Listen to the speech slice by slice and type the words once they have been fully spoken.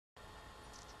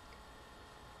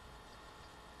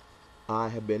I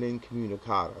have been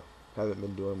incommunicado. Haven't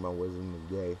been doing my wisdom of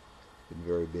the day. Been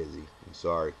very busy. I'm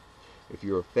sorry. If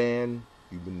you're a fan,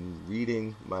 you've been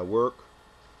reading my work,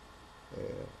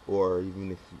 or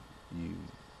even if you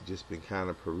just been kind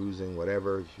of perusing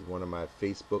whatever, if you're one of my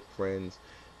Facebook friends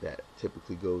that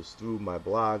typically goes through my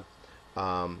blog,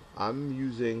 I'm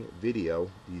using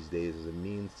video these days as a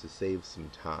means to save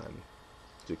some time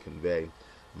to convey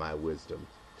my wisdom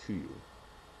to you.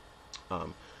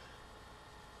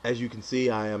 As you can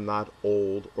see, I am not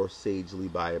old or sagely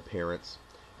by appearance,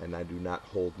 and I do not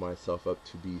hold myself up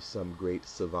to be some great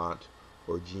savant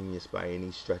or genius by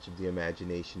any stretch of the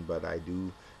imagination, but I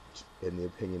do, in the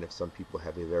opinion of some people,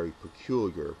 have a very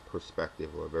peculiar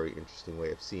perspective or a very interesting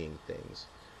way of seeing things.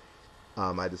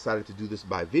 I decided to do this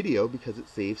by video because it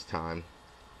saves time,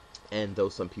 and though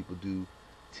some people do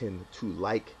tend to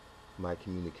like my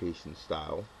communication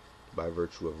style by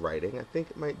virtue of writing, I think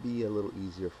it might be a little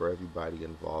easier for everybody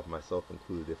involved, myself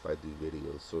included, if I do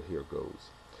videos, so here goes.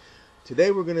 Today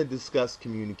we're going to discuss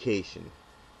communication.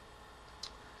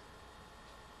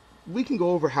 We can go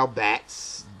over how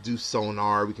bats do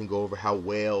sonar, we can go over how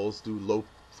whales do low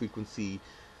frequency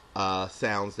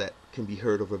sounds that can be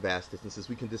heard over vast distances.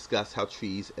 We can discuss how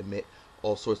trees emit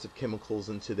all sorts of chemicals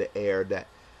into the air that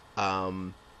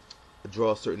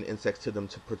draw certain insects to them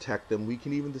to protect them. We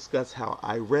can even discuss how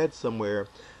I read somewhere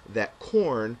that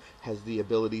corn has the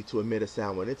ability to emit a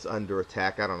sound when it's under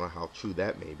attack. I don't know how true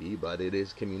that may be, but it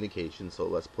is communication, so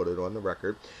let's put it on the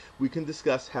record. We can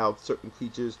discuss how certain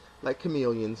creatures like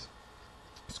chameleons,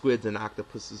 squids, and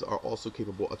octopuses are also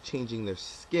capable of changing their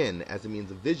skin as a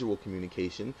means of visual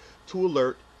communication to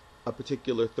alert a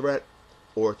particular threat,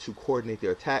 or to coordinate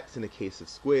their attacks in the case of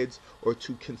squids, or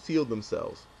to conceal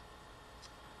themselves.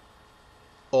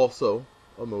 Also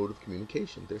a mode of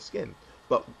communication, their skin.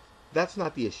 But that's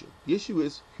not the issue. The issue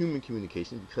is human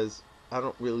communication, because I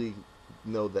don't really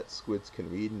know that squids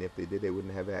can read, and if they did, they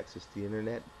wouldn't have access to the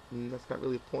internet, and that's not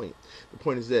really the point. The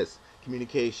point is this: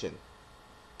 communication.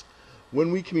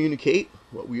 When we communicate,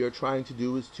 what we are trying to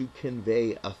do is to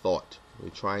convey a thought.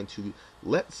 We're trying to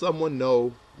let someone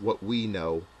know what we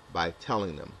know by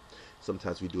telling them.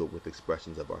 Sometimes we do it with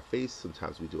expressions of our face.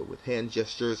 Sometimes we do it with hand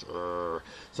gestures.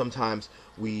 Sometimes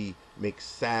we make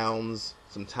sounds.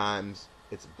 Sometimes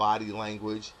it's body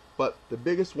language. But the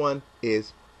biggest one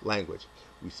is language.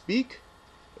 We speak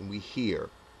and we hear.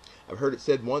 I've heard it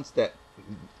said once that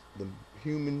the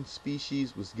human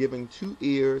species was given 2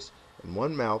 ears and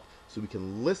 1 mouth so we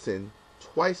can listen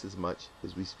twice as much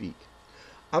as we speak.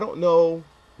 I don't know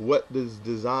what this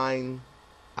design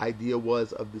idea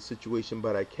was of the situation,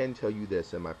 but I can tell you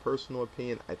this: in my personal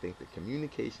opinion, I think that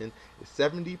communication is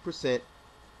 70%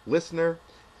 listener,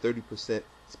 30%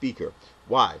 speaker.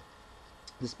 Why?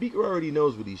 The speaker already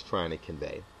knows what he's trying to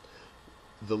convey.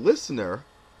 The listener,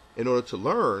 in order to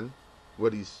learn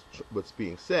what's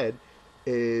being said,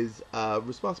 is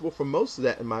responsible for most of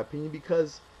that, in my opinion,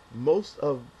 because most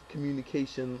of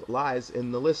communication lies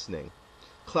in the listening.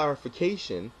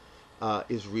 Clarification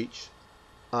is reached.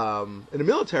 In the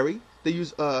military, they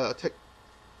use a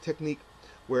technique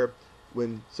where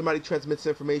when somebody transmits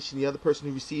information, the other person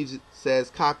who receives it says,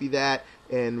 copy that,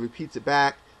 and repeats it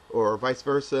back, or vice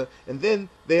versa, and then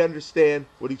they understand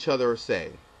what each other are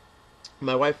saying.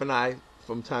 My wife and I,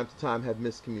 from time to time, have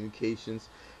miscommunications,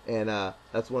 and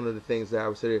that's one of the things that I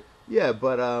would say, yeah,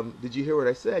 but did you hear what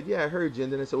I said? Yeah, I heard you.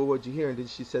 And then I said, well, what'd you hear? And then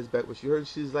she says back what she heard.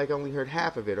 She's like, I only heard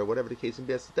half of it, or whatever the case may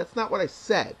be. I said, that's not what I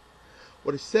said.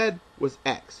 What I said was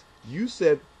X. You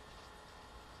said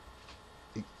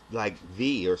like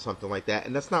V or something like that,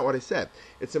 and that's not what I said.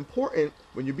 It's important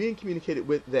when you're being communicated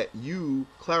with that you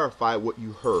clarify what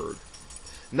you heard.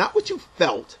 Not what you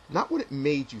felt, not what it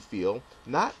made you feel,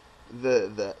 not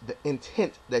the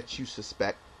intent that you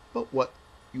suspect, but what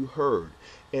you heard,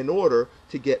 in order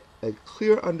to get a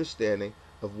clear understanding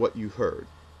of what you heard.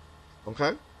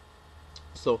 Okay?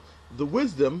 So the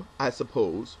wisdom, I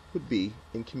suppose, would be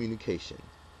in communication.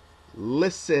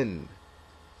 Listen.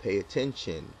 Pay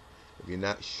attention. If you're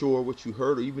not sure what you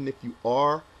heard, or even if you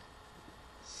are,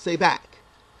 say back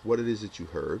what it is that you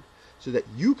heard, so that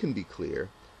you can be clear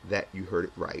that you heard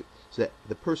it right, so that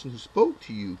the person who spoke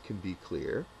to you can be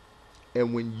clear.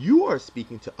 And when you are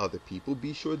speaking to other people,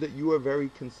 be sure that you are very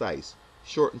concise,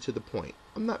 short and to the point.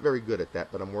 I'm not very good at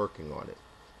that, but I'm working on it.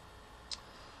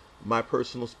 My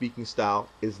personal speaking style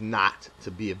is not to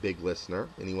be a big listener.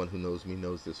 Anyone who knows me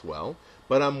knows this well.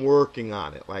 But I'm working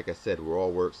on it. Like I said, we're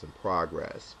all works in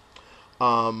progress.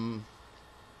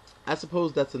 I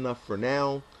suppose that's enough for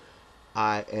now.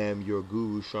 I am your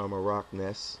guru, Sharma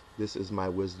Rockness. This is my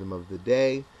wisdom of the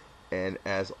day. And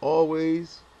as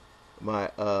always, my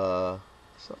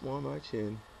something on my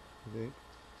chin. I think.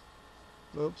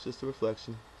 Nope, it's just a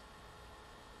reflection.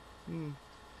 There's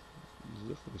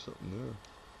definitely something there.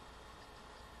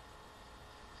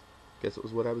 Guess it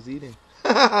was what I was eating.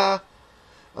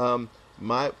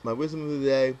 My wisdom of the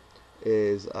day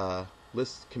is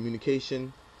list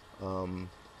communication, and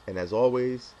as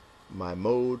always, my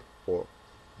mode or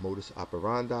modus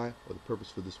operandi, or the purpose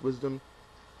for this wisdom,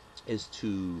 is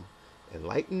to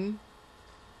enlighten,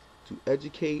 to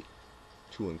educate,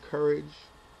 to encourage,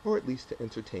 or at least to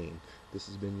entertain. This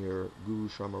has been your Guru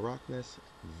Sharma Rockness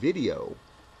video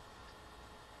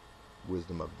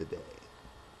wisdom of the day.